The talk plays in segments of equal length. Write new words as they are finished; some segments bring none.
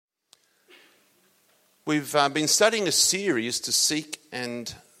We've been studying a series to seek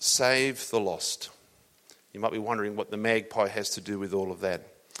and save the lost. You might be wondering what the magpie has to do with all of that.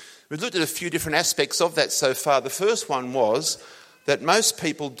 We've looked at a few different aspects of that so far. The first one was that most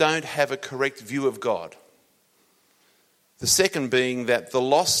people don't have a correct view of God. The second being that the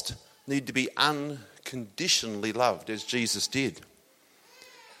lost need to be unconditionally loved, as Jesus did.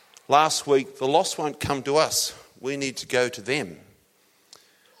 Last week, the lost won't come to us. We need to go to them.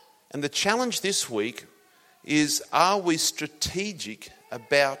 And the challenge this week is, are we strategic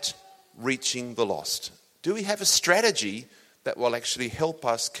about reaching the lost? Do we have a strategy that will actually help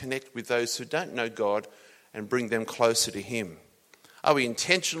us connect with those who don't know God and bring them closer to Him? Are we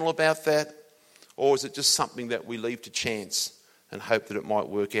intentional about that? Or is it just something that we leave to chance and hope that it might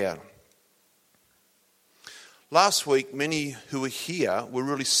work out? Last week, many who were here were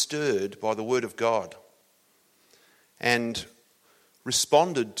really stirred by the Word of God and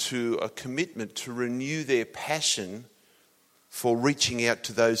responded to a commitment to renew their passion for reaching out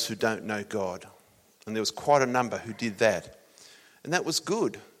to those who don't know God. And there was quite a number who did that. And that was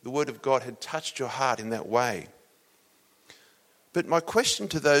good. The Word of God had touched your heart in that way. But my question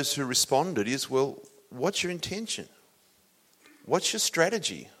to those who responded is, well, what's your intention? What's your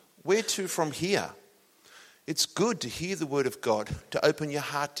strategy? Where to from here? It's good to hear the Word of God, to open your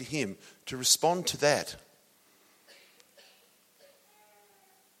heart to Him, to respond to that.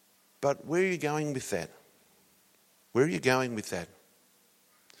 But where are you going with that? Where are you going with that?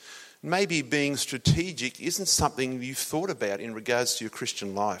 Maybe being strategic isn't something you've thought about in regards to your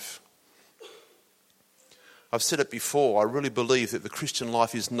Christian life. I've said it before, I really believe that the Christian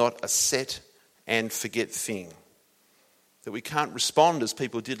life is not a set and forget thing. That we can't respond as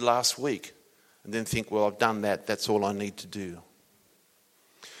people did last week and then think, well, I've done that, that's all I need to do.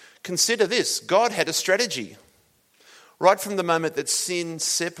 Consider this, God had a strategy. Right from the moment that sin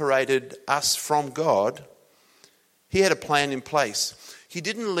separated us from God, He had a plan in place. He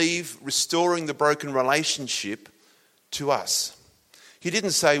didn't leave restoring the broken relationship to us. He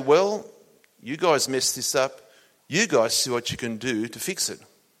didn't say, well, you guys messed this up. You guys see what you can do to fix it.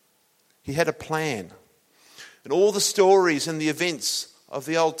 He had a plan. And all the stories and the events of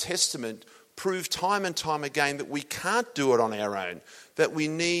the Old Testament prove time and time again that we can't do it on our own, that we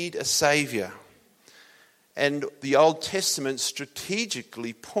need a Saviour. And the Old Testament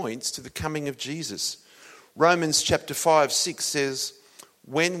strategically points to the coming of Jesus. Romans chapter 5:6 says,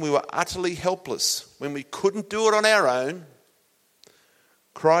 when we were utterly helpless, when we couldn't do it on our own,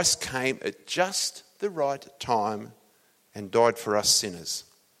 Christ came at just the right time and died for us sinners.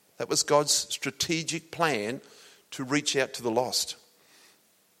 That was God's strategic plan to reach out to the lost.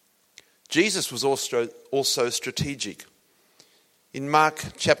 Jesus was also strategic. In Mark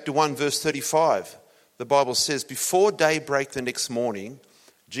chapter 1 verse 35, the Bible says, before daybreak the next morning,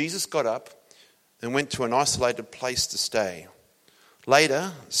 Jesus got up and went to an isolated place to stay.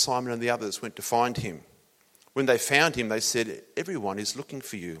 Later, Simon and the others went to find him. When they found him, they said, everyone is looking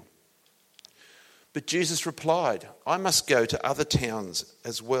for you. But Jesus replied, I must go to other towns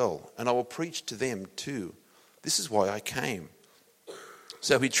as well, and I will preach to them too. This is why I came.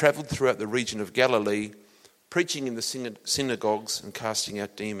 So he travelled throughout the region of Galilee, preaching in the synagogues and casting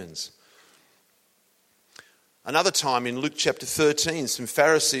out demons. Another time in Luke chapter 13, some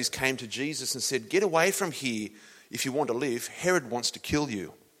Pharisees came to Jesus and said, get away from here if you want to live. Herod wants to kill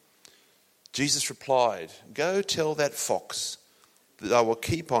you. Jesus replied, go tell that fox that I will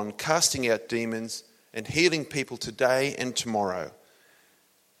keep on casting out demons and healing people today and tomorrow.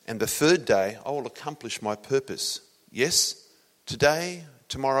 And the third day I will accomplish my purpose. Yes, today,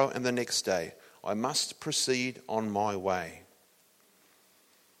 tomorrow and the next day I must proceed on my way.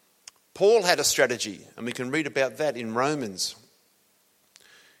 Paul had a strategy, and we can read about that in Romans.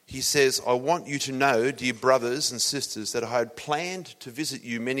 He says, I want you to know, dear brothers and sisters, that I had planned to visit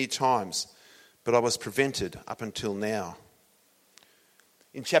you many times, but I was prevented up until now.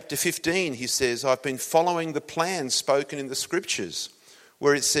 In chapter 15, he says, I've been following the plan spoken in the scriptures,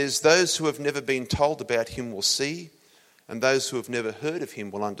 where it says, those who have never been told about him will see, and those who have never heard of him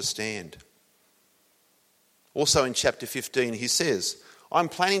will understand. Also in chapter 15, he says, I'm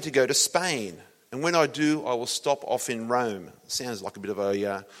planning to go to Spain, and when I do, I will stop off in Rome. Sounds like a bit of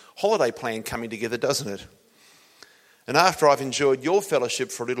a holiday plan coming together, doesn't it? And after I've enjoyed your fellowship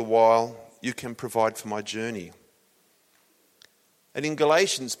for a little while, you can provide for my journey. And in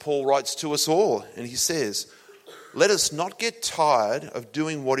Galatians, Paul writes to us all, and he says, let us not get tired of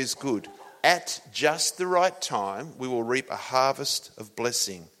doing what is good. At just the right time, we will reap a harvest of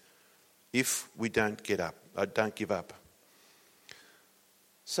blessing if we don't give up.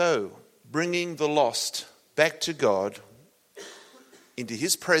 So, bringing the lost back to God, into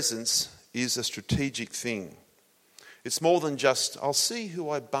His presence, is a strategic thing. It's more than just, I'll see who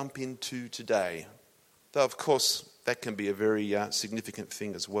I bump into today. Though, of course, that can be a very significant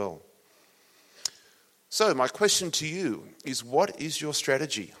thing as well. So, my question to you is, what is your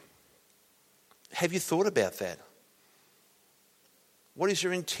strategy? Have you thought about that? What is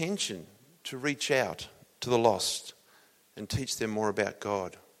your intention to reach out to the lost and teach them more about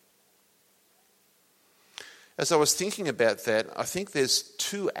God? As I was thinking about that, I think there's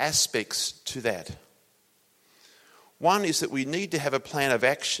two aspects to that. One is that we need to have a plan of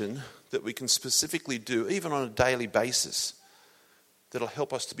action that we can specifically do, even on a daily basis, that'll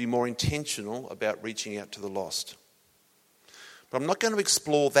help us to be more intentional about reaching out to the lost. But I'm not going to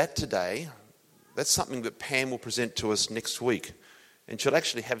explore that today. That's something that Pam will present to us next week. And she'll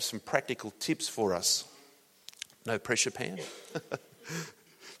actually have some practical tips for us. No pressure, Pam.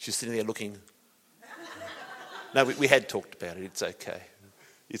 She's sitting there looking. No, we had talked about it. It's okay.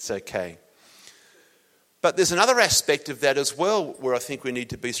 It's okay. But there's another aspect of that as well where I think we need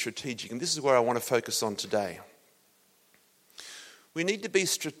to be strategic. And this is where I want to focus on today. We need to be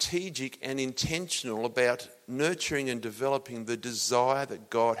strategic and intentional about nurturing and developing the desire that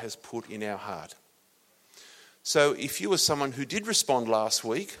God has put in our heart. So if you were someone who did respond last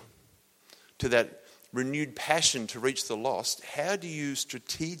week to that renewed passion to reach the lost, how do you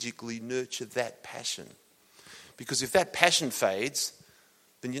strategically nurture that passion? Because if that passion fades,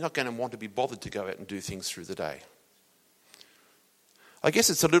 then you're not going to want to be bothered to go out and do things through the day. I guess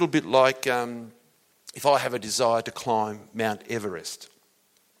it's a little bit like if I have a desire to climb Mount Everest.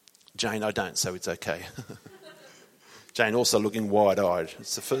 Jane, I don't, so it's okay. Jane also looking wide-eyed.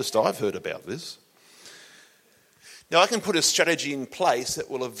 It's the first I've heard about this. Now, I can put a strategy in place that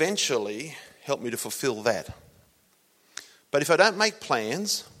will eventually help me to fulfill that. But if I don't make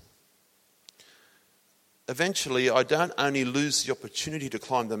plans, eventually I don't only lose the opportunity to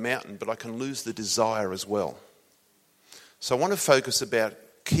climb the mountain, but I can lose the desire as well. So I want to focus about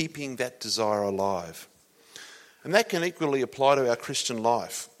keeping that desire alive. And that can equally apply to our Christian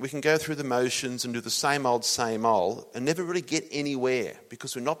life. We can go through the motions and do the same old, and never really get anywhere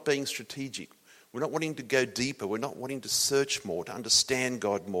because we're not being strategic. We're not wanting to go deeper. We're not wanting to search more, to understand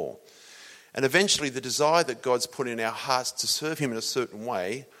God more. And eventually the desire that God's put in our hearts to serve him in a certain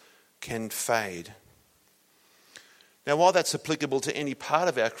way can fade. Now, while that's applicable to any part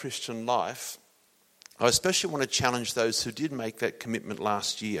of our Christian life, I especially want to challenge those who did make that commitment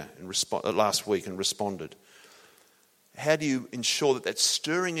last week and responded. How do you ensure that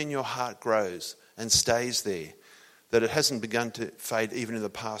stirring in your heart grows and stays there, that it hasn't begun to fade even in the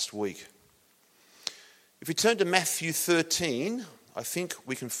past week? If we turn to Matthew 13, I think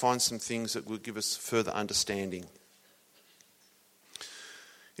we can find some things that will give us further understanding.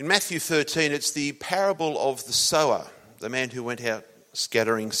 In Matthew 13, it's the parable of the sower, the man who went out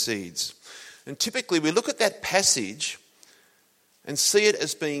scattering seeds. And typically we look at that passage and see it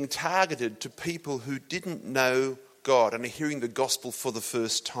as being targeted to people who didn't know God and are hearing the gospel for the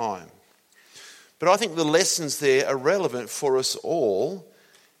first time. But I think the lessons there are relevant for us all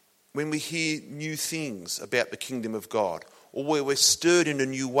when we hear new things about the kingdom of God, or where we're stirred in a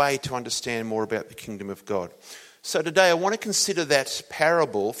new way to understand more about the kingdom of God. So today I want to consider that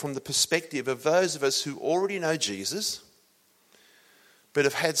parable from the perspective of those of us who already know Jesus, but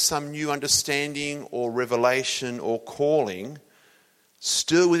have had some new understanding or revelation or calling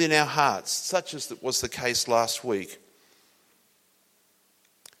stir within our hearts, such as that was the case last week.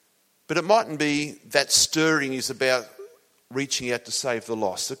 But it mightn't be that stirring is about reaching out to save the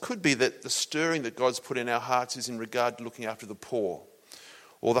lost. It could be that the stirring that God's put in our hearts is in regard to looking after the poor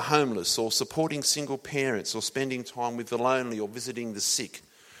or the homeless or supporting single parents or spending time with the lonely or visiting the sick.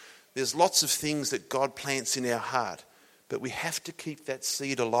 There's lots of things that God plants in our heart, but we have to keep that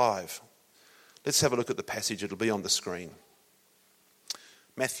seed alive. Let's have a look at the passage. It'll be on the screen.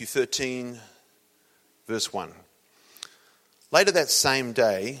 Matthew 13, verse 1. Later that same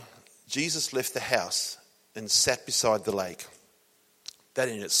day, Jesus left the house and sat beside the lake. That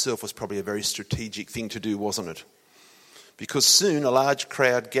in itself was probably a very strategic thing to do, wasn't it? Because soon a large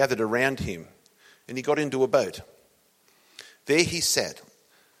crowd gathered around him and he got into a boat. There he sat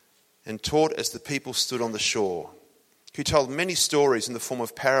and taught as the people stood on the shore. He told many stories in the form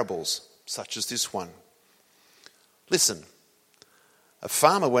of parables, such as this one. Listen, a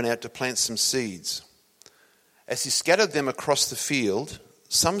farmer went out to plant some seeds. As he scattered them across the field,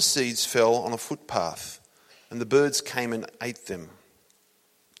 some seeds fell on a footpath, and the birds came and ate them.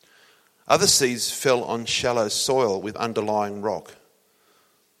 Other seeds fell on shallow soil with underlying rock.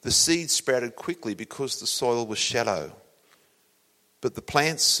 The seeds sprouted quickly because the soil was shallow, but the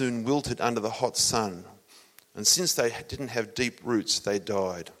plants soon wilted under the hot sun, and since they didn't have deep roots, they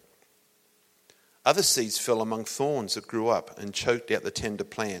died. Other seeds fell among thorns that grew up and choked out the tender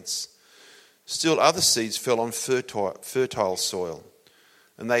plants. Still other seeds fell on fertile soil,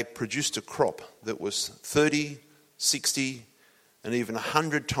 and they produced a crop that was 30, 60, and even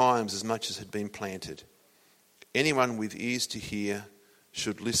 100 times as much as had been planted. Anyone with ears to hear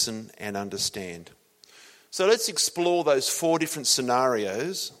should listen and understand. So let's explore those 4 different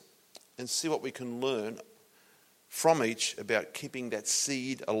scenarios and see what we can learn from each about keeping that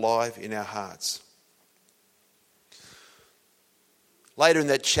seed alive in our hearts. Later in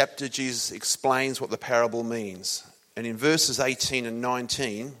that chapter, Jesus explains what the parable means. And in verses 18 and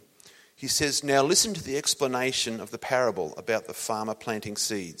 19, he says, "Now listen to the explanation of the parable about the farmer planting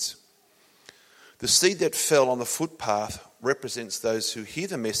seeds. The seed that fell on the footpath represents those who hear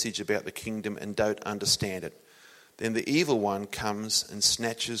the message about the kingdom and don't understand it. Then the evil one comes and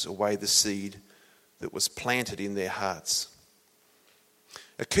snatches away the seed that was planted in their hearts."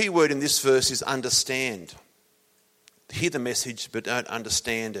 A key word in this verse is understand. Hear the message but don't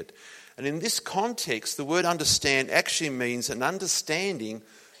understand it. And in this context, the word understand actually means an understanding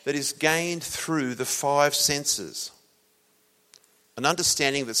that is gained through the 5 senses. An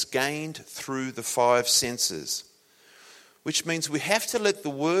understanding that's gained through the 5 senses. Which means we have to let the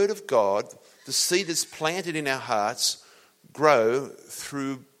Word of God, the seed that's planted in our hearts, grow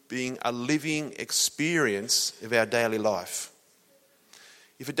through being a living experience of our daily life.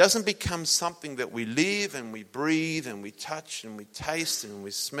 If it doesn't become something that we live and we breathe and we touch and we taste and we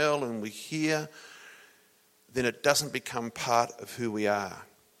smell and we hear, then it doesn't become part of who we are.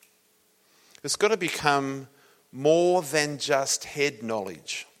 It's got to become more than just head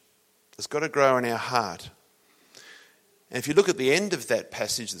knowledge. It's got to grow in our heart. And if you look at the end of that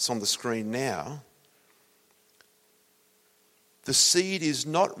passage that's on the screen now, the seed is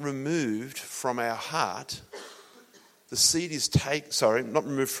not removed from our heart. The seed is not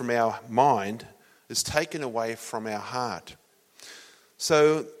removed from our mind, is taken away from our heart.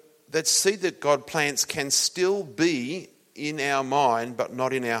 So that seed that God plants can still be in our mind, but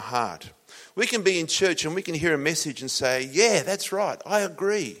not in our heart. We can be in church and we can hear a message and say, yeah, that's right, I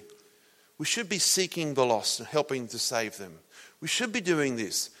agree. We should be seeking the lost and helping to save them. We should be doing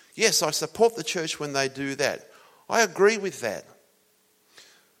this. Yes, I support the church when they do that. I agree with that.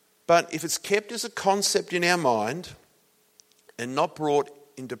 But if it's kept as a concept in our mind and not brought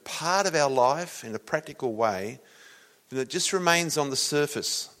into part of our life in a practical way, then it just remains on the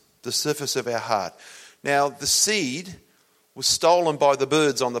surface of our heart. Now, the seed was stolen by the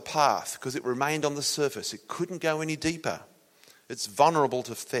birds on the path because it remained on the surface. It couldn't go any deeper. It's vulnerable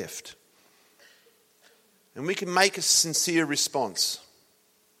to theft. And we can make a sincere response.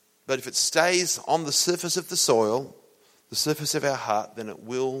 But if it stays on the surface of the soil, the surface of our heart, then it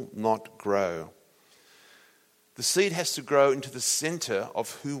will not grow. The seed has to grow into the centre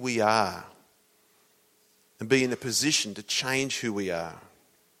of who we are and be in a position to change who we are.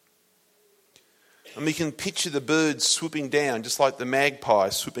 And we can picture the birds swooping down, just like the magpie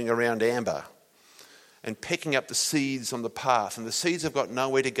swooping around amber and pecking up the seeds on the path. And the seeds have got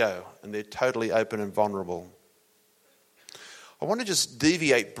nowhere to go and they're totally open and vulnerable. I want to just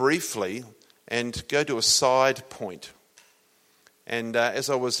deviate briefly and go to a side point. And as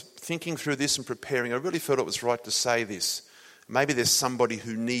I was thinking through this and preparing, I really felt it was right to say this. Maybe there's somebody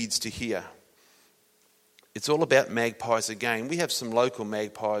who needs to hear. It's all about magpies again. We have some local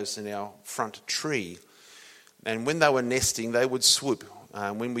magpies in our front tree. And when they were nesting, they would swoop.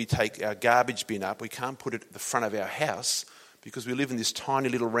 When we take our garbage bin up, we can't put it at the front of our house because we live in this tiny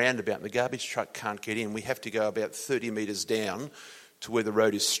little roundabout and the garbage truck can't get in. We have to go about 30 metres down to where the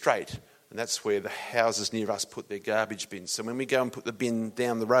road is straight. And that's where the houses near us put their garbage bins. So when we go and put the bin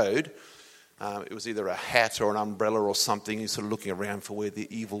down the road, it was either a hat or an umbrella or something. You're sort of looking around for where the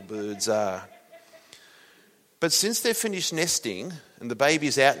evil birds are. But since they've finished nesting and the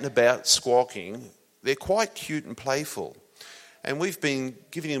baby's out and about squawking, they're quite cute and playful. And we've been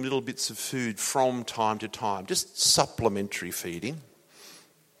giving them little bits of food from time to time, just supplementary feeding.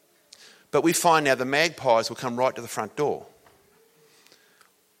 But we find now the magpies will come right to the front door.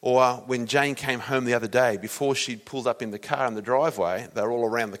 Or when Jane came home the other day, before she'd pulled up in the car in the driveway, they were all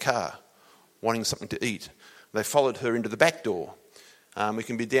around the car, wanting something to eat. They followed her into the back door. We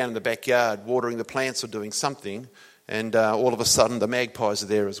can be down in the backyard watering the plants or doing something, and all of a sudden the magpies are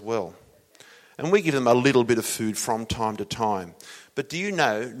there as well. And we give them a little bit of food from time to time. But do you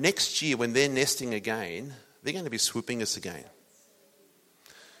know, next year when they're nesting again, they're going to be swooping us again.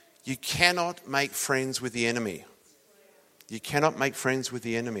 You cannot make friends with the enemy. You cannot make friends with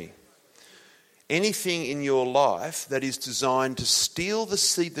the enemy. Anything in your life that is designed to steal the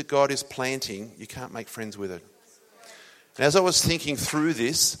seed that God is planting, you can't make friends with it. And as I was thinking through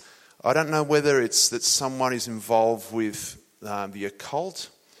this, I don't know whether it's that someone is involved with the occult,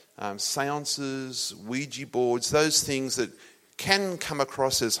 seances, Ouija boards, those things that can come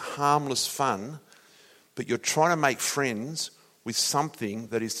across as harmless fun, but you're trying to make friends with something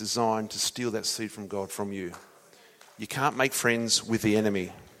that is designed to steal that seed from God from you. You can't make friends with the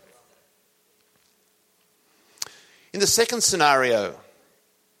enemy. In the second scenario,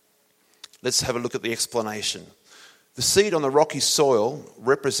 let's have a look at the explanation. The seed on the rocky soil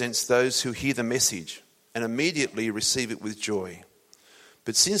represents those who hear the message and immediately receive it with joy.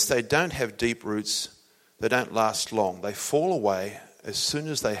 But since they don't have deep roots, they don't last long. They fall away as soon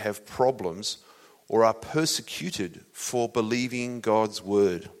as they have problems or are persecuted for believing God's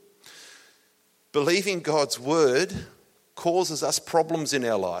word. Believing God's word causes us problems in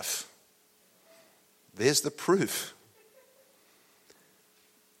our life. There's the proof.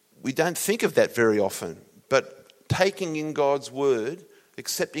 We don't think of that very often, but taking in God's word,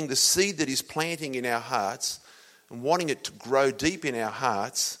 accepting the seed that He's planting in our hearts and wanting it to grow deep in our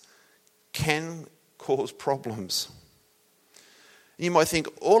hearts can cause problems. You might think,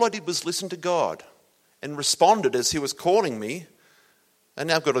 all I did was listen to God and responded as He was calling me, and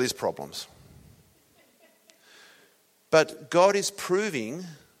now I've got all these problems. But God is proving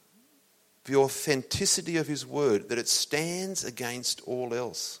the authenticity of His word, that it stands against all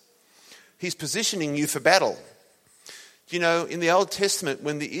else. He's positioning you for battle. You know, in the Old Testament,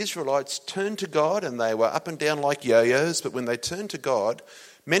 when the Israelites turned to God, and they were up and down like yo-yos, but when they turned to God,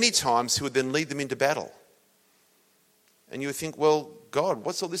 many times He would then lead them into battle. And you would think, well, God,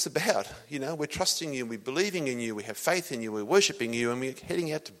 what's all this about? You know, we're trusting You, we're believing in You, we have faith in You, we're worshipping You, and we're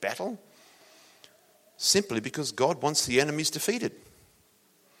heading out to battle? Simply because God wants the enemies defeated.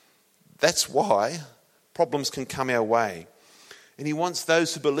 That's why problems can come our way. And He wants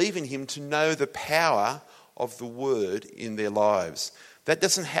those who believe in Him to know the power of the word in their lives. That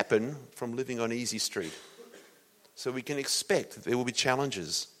doesn't happen from living on easy street. So we can expect that there will be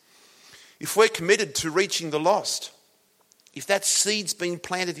challenges. If we're committed to reaching the lost, if that seed's been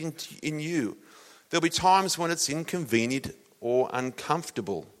planted in you, there'll be times when it's inconvenient or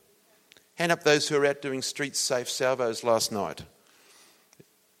uncomfortable. Hand up those who are out doing street safe salvos last night.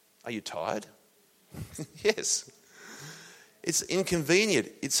 Are you tired? Yes. It's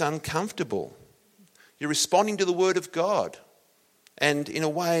inconvenient. It's uncomfortable. You're responding to the word of God. And in a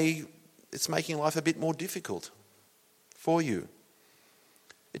way, it's making life a bit more difficult for you.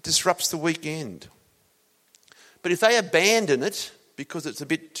 It disrupts the weekend. But if they abandon it because it's a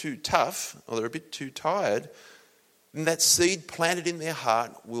bit too tough or they're a bit too tired, then that seed planted in their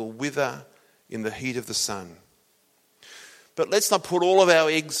heart will wither in the heat of the sun. But let's not put all of our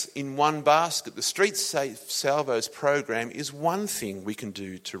eggs in one basket. The Street Safe Salvos program is one thing we can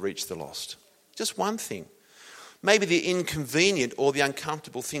do to reach the lost. Just one thing. Maybe the inconvenient or the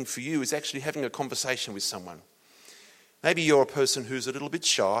uncomfortable thing for you is actually having a conversation with someone. Maybe you're a person who's a little bit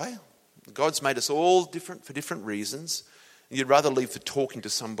shy. God's made us all different for different reasons, and you'd rather leave the talking to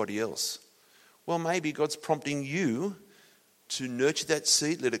somebody else. Well, maybe God's prompting you to nurture that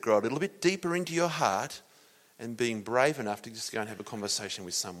seed, let it grow a little bit deeper into your heart, and being brave enough to just go and have a conversation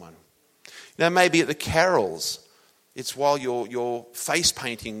with someone. Now, maybe at the carols, it's while you're face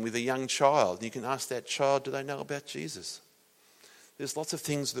painting with a young child, and you can ask that child, do they know about Jesus? There's lots of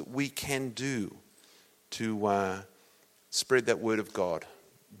things that we can do to spread that word of God,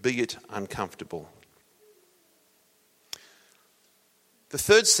 be it uncomfortable. The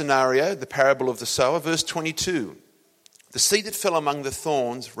third scenario, the parable of the sower, verse 22. The seed that fell among the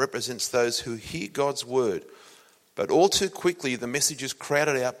thorns represents those who hear God's word, but all too quickly the message is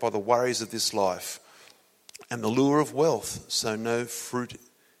crowded out by the worries of this life and the lure of wealth, so no fruit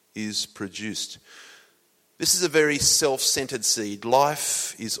is produced. This is a very self-centered seed.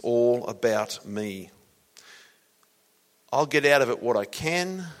 Life is all about me. I'll get out of it what I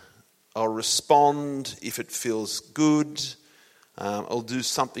can. I'll respond if it feels good. I'll do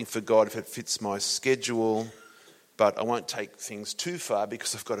something for God if it fits my schedule. But I won't take things too far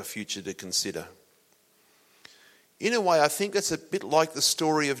because I've got a future to consider. In a way, I think that's a bit like the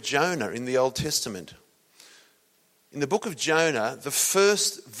story of Jonah in the Old Testament. In the book of Jonah, the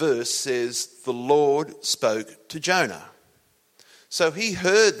first verse says, the Lord spoke to Jonah. So he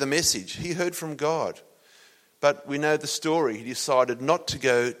heard the message. He heard from God. But we know the story. He decided not to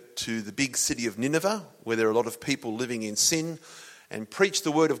go to the big city of Nineveh, where there are a lot of people living in sin, and preach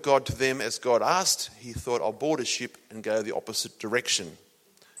the word of God to them as God asked. He thought, I'll board a ship and go the opposite direction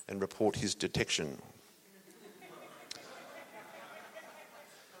and report his detection.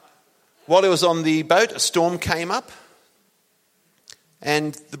 While he was on the boat, a storm came up.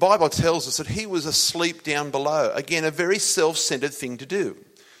 And the Bible tells us that he was asleep down below. Again, a very self-centered thing to do.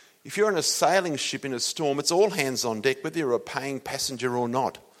 If you're on a sailing ship in a storm, it's all hands on deck, whether you're a paying passenger or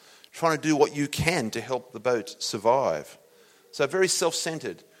not, trying to do what you can to help the boat survive. So very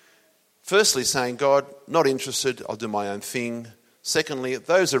self-centered. Firstly, saying, God, not interested, I'll do my own thing. Secondly,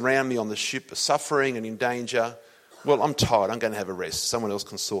 those around me on the ship are suffering and in danger. Well, I'm tired, I'm going to have a rest. Someone else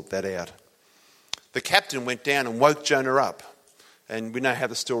can sort that out. The captain went down and woke Jonah up. And we know how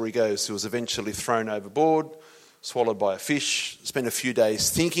the story goes. He was eventually thrown overboard, swallowed by a fish, spent a few days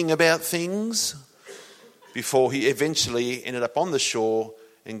thinking about things before he eventually ended up on the shore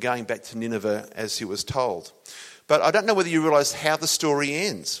and going back to Nineveh as he was told. But I don't know whether you realise how the story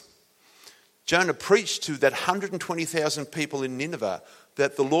ends. Jonah preached to that 120,000 people in Nineveh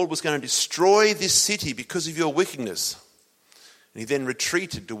that the Lord was going to destroy this city because of your wickedness. And he then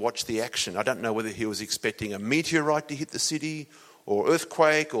retreated to watch the action. I don't know whether he was expecting a meteorite to hit the city, or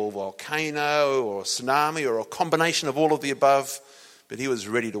earthquake, or volcano, or tsunami, or a combination of all of the above, but he was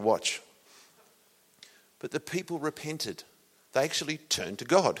ready to watch. But the people repented. They actually turned to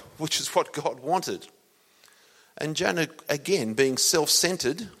God, which is what God wanted. And Jonah, again, being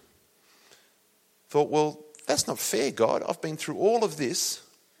self-centered, thought, well, that's not fair, God. I've been through all of this,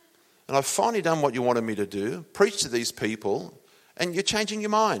 and I've finally done what you wanted me to do, preach to these people, and you're changing your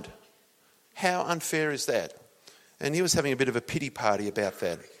mind. How unfair is that? And he was having a bit of a pity party about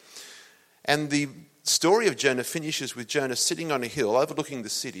that. And the story of Jonah finishes with Jonah sitting on a hill overlooking the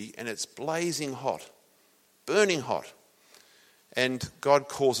city, and it's blazing hot, burning hot. And God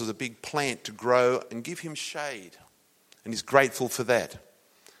causes a big plant to grow and give him shade. And he's grateful for that.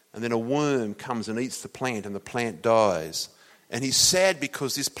 And then a worm comes and eats the plant, and the plant dies. And he's sad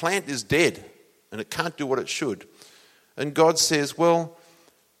because this plant is dead and it can't do what it should. And God says, well,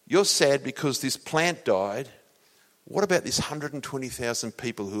 you're sad because this plant died. What about this 120,000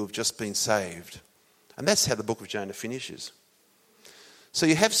 people who have just been saved? And that's how the book of Jonah finishes. So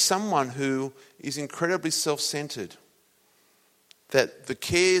you have someone who is incredibly self-centered, that the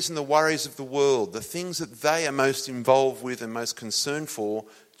cares and the worries of the world, the things that they are most involved with and most concerned for,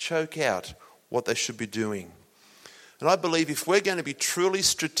 choke out what they should be doing. And I believe if we're going to be truly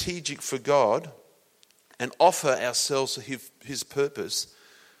strategic for God and offer ourselves to his purpose,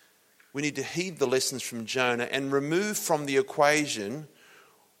 we need to heed the lessons from Jonah and remove from the equation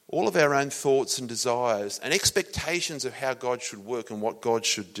all of our own thoughts and desires and expectations of how God should work and what God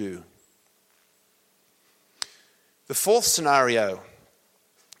should do. The fourth scenario,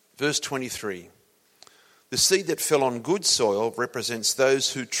 verse 23. The seed that fell on good soil represents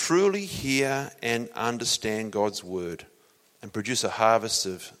those who truly hear and understand God's word and produce a harvest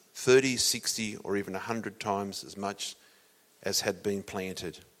of 30, 60, or even 100 times as much as had been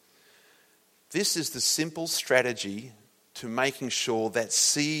planted. This is the simple strategy to making sure that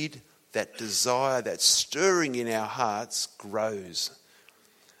seed, that desire, that stirring in our hearts grows.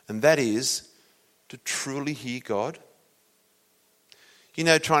 And that is to truly hear God. You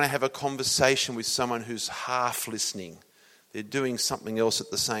know, trying to have a conversation with someone who's half listening. They're doing something else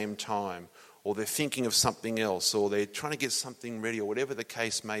at the same time, or they're thinking of something else, or they're trying to get something ready, or whatever the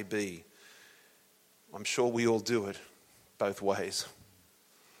case may be. I'm sure we all do it both ways.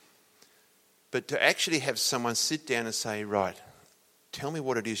 But to actually have someone sit down and say, right, tell me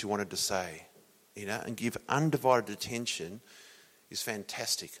what it is you wanted to say, and give undivided attention is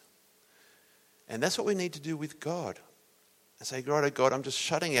fantastic. And that's what we need to do with God. And say, right, oh God, I'm just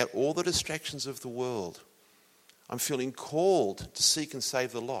shutting out all the distractions of the world. I'm feeling called to seek and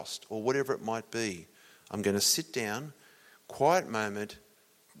save the lost, or whatever it might be. I'm going to sit down, quiet moment,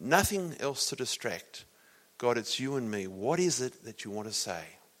 nothing else to distract. God, it's you and me. What is it that you want to say?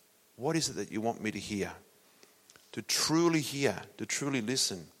 What is it that you want me to hear? To truly hear, to truly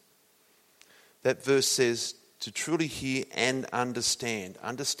listen. That verse says to truly hear and understand.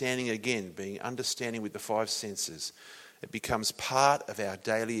 Understanding again, being understanding with the five senses. It becomes part of our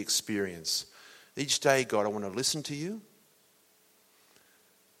daily experience. Each day, God, I want to listen to you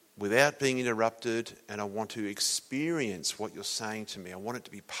without being interrupted, and I want to experience what you're saying to me. I want it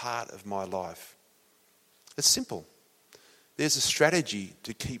to be part of my life. It's simple. There's a strategy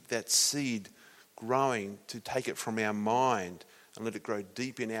to keep that seed growing, to take it from our mind and let it grow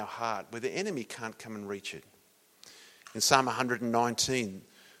deep in our heart where the enemy can't come and reach it. In Psalm 119,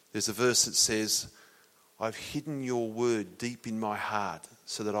 there's a verse that says, I've hidden your word deep in my heart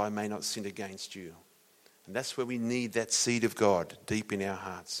so that I may not sin against you. And that's where we need that seed of God deep in our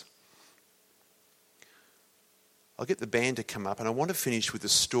hearts. I'll get the band to come up, and I want to finish with a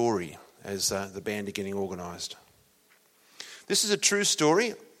story as the band are getting organised. This is a true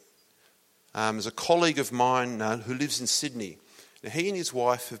story. There's a colleague of mine who lives in Sydney. Now, he and his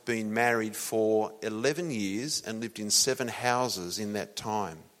wife have been married for 11 years and lived in 7 houses in that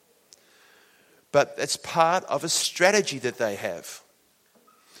time. But it's part of a strategy that they have.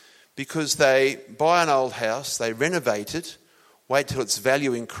 Because they buy an old house, they renovate it, wait till its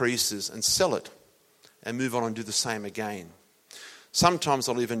value increases and sell it, and move on and do the same again. Sometimes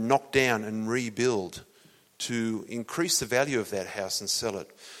they'll even knock down and rebuild to increase the value of that house and sell it.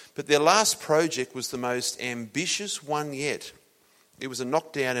 But their last project was the most ambitious one yet. It was a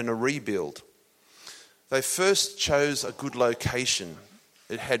knockdown and a rebuild. They first chose a good location.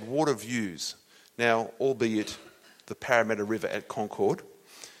 It had water views. Now, albeit the Parramatta River at Concord,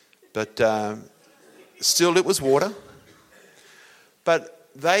 but still it was water. But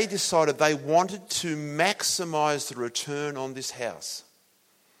they decided they wanted to maximise the return on this house.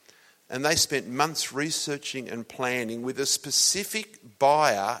 And they spent months researching and planning with a specific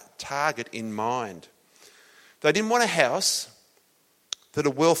buyer target in mind. They didn't want a house that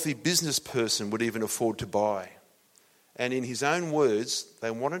a wealthy business person would even afford to buy. And in his own words,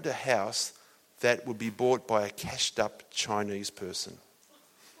 they wanted a house that would be bought by a cashed-up Chinese person.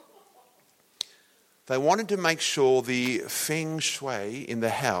 They wanted to make sure the feng shui in the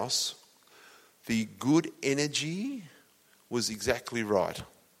house, the good energy, was exactly right.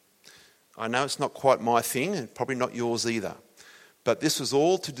 I know it's not quite my thing and probably not yours either, but this was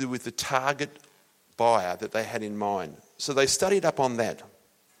all to do with the target buyer that they had in mind. So they studied up on that.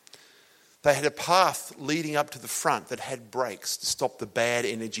 They had a path leading up to the front that had brakes to stop the bad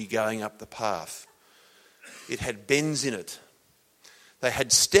energy going up the path. It had bends in it. They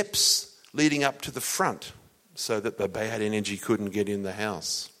had steps leading up to the front so that the bad energy couldn't get in the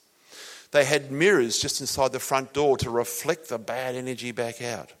house. They had mirrors just inside the front door to reflect the bad energy back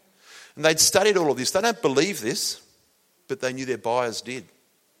out. And they'd studied all of this. They don't believe this, but they knew their buyers did.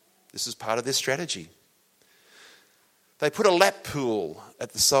 This is part of their strategy. They put a lap pool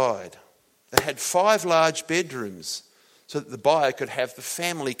at the side. They had 5 large bedrooms so that the buyer could have the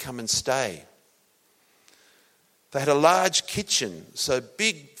family come and stay. They had a large kitchen so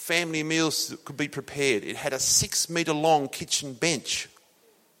big family meals could be prepared. It had a 6-metre long kitchen bench.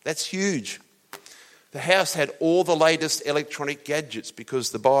 That's huge. The house had all the latest electronic gadgets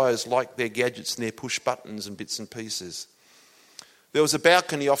because the buyers liked their gadgets and their push buttons and bits and pieces. There was a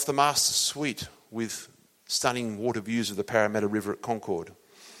balcony off the master suite with stunning water views of the Parramatta River at Concord.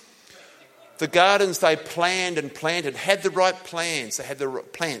 The gardens they planned and planted had the right plants. They had the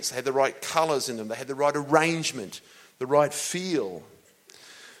right plants. They had the right colours in them. They had the right arrangement, the right feel.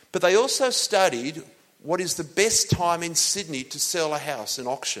 But they also studied what is the best time in Sydney to sell a house in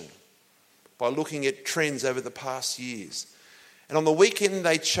auction by looking at trends over the past years. And on the weekend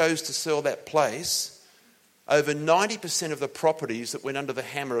they chose to sell that place, over 90% of the properties that went under the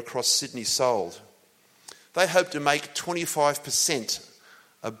hammer across Sydney sold. They hoped to make 25%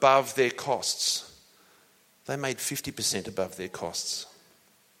 above their costs. They made 50% above their costs.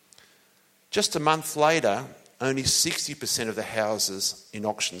 Just a month later, only 60% of the houses in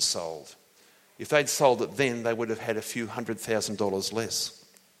auction sold. If they'd sold it then, they would have had a few $100,000 less.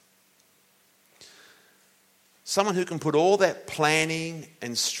 Someone who can put all that planning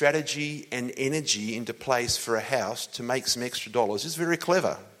and strategy and energy into place for a house to make some extra dollars is very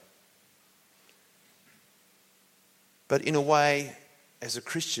clever. But in a way, as a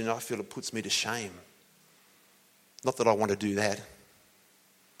Christian, I feel it puts me to shame. Not that I want to do that.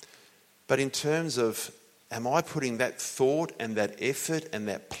 But in terms of, am I putting that thought and that effort and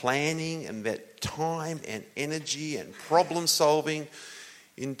that planning and that time and energy and problem solving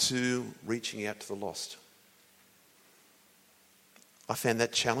into reaching out to the lost? I found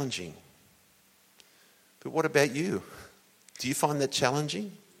that challenging. But what about you? Do you find that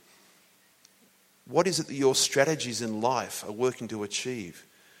challenging? What is it that your strategies in life are working to achieve?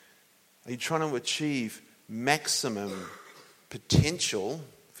 Are you trying to achieve maximum potential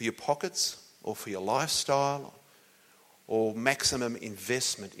for your pockets or for your lifestyle or maximum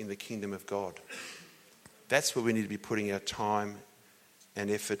investment in the kingdom of God? That's where we need to be putting our time and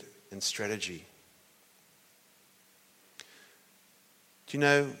effort and strategy. Do you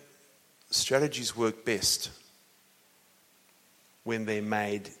know, strategies work best when they're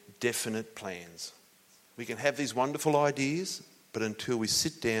made definite plans. We can have these wonderful ideas, but until we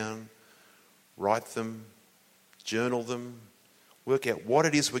sit down, write them, journal them, work out what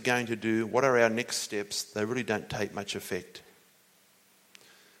it is we're going to do, what are our next steps, they really don't take much effect.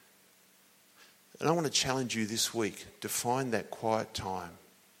 And I want to challenge you this week to find that quiet time.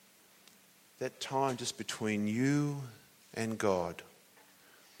 That time just between you and God,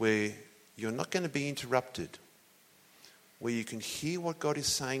 where you're not going to be interrupted, where you can hear what God is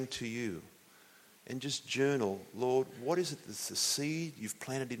saying to you and just journal, Lord, what is it that's the seed you've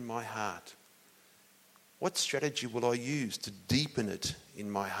planted in my heart? What strategy will I use to deepen it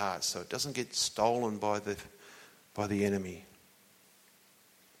in my heart so it doesn't get stolen by the enemy?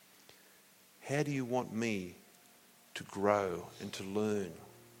 How do you want me to grow and to learn,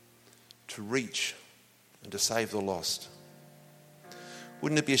 to reach and to save the lost?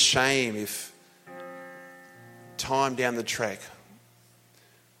 Wouldn't it be a shame if time down the track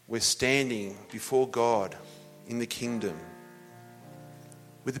we're standing before God in the kingdom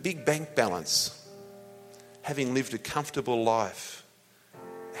with a big bank balance, having lived a comfortable life,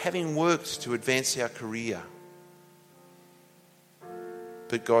 having worked to advance our career.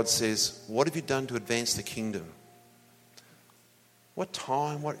 But God says, what have you done to advance the kingdom? What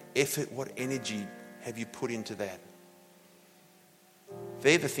time, what effort, what energy have you put into that?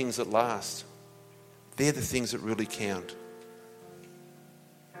 They're the things that last. They're the things that really count.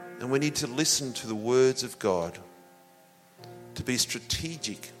 And we need to listen to the words of God, to be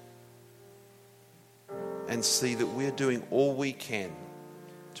strategic and see that we're doing all we can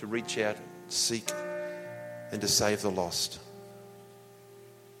to reach out, seek, and to save the lost.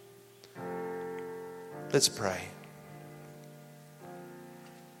 Let's pray.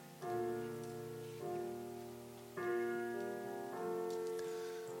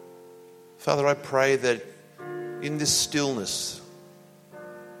 Father, I pray that in this stillness,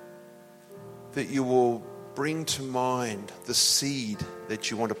 that you will bring to mind the seed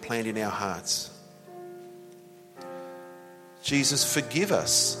that you want to plant in our hearts. Jesus, forgive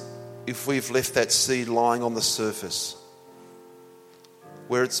us if we've left that seed lying on the surface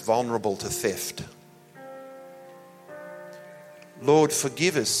where it's vulnerable to theft. Lord,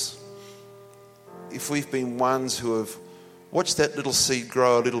 forgive us if we've been ones who have watched that little seed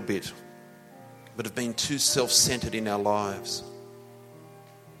grow a little bit but have been too self-centered in our lives.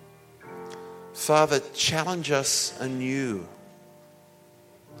 Father, challenge us anew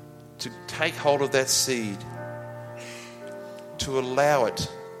to take hold of that seed, to allow it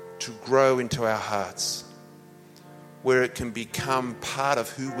to grow into our hearts, where it can become part of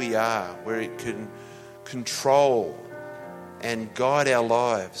who we are, where it can control and guide our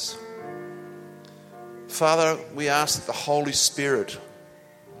lives. Father, we ask that the Holy Spirit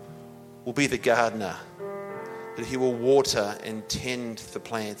will be the gardener, that he will water and tend the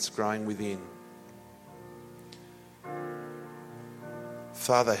plants growing within.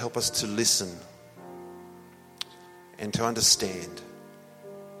 Father, help us to listen and to understand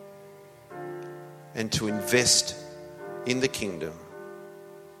and to invest in the kingdom.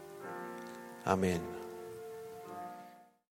 Amen.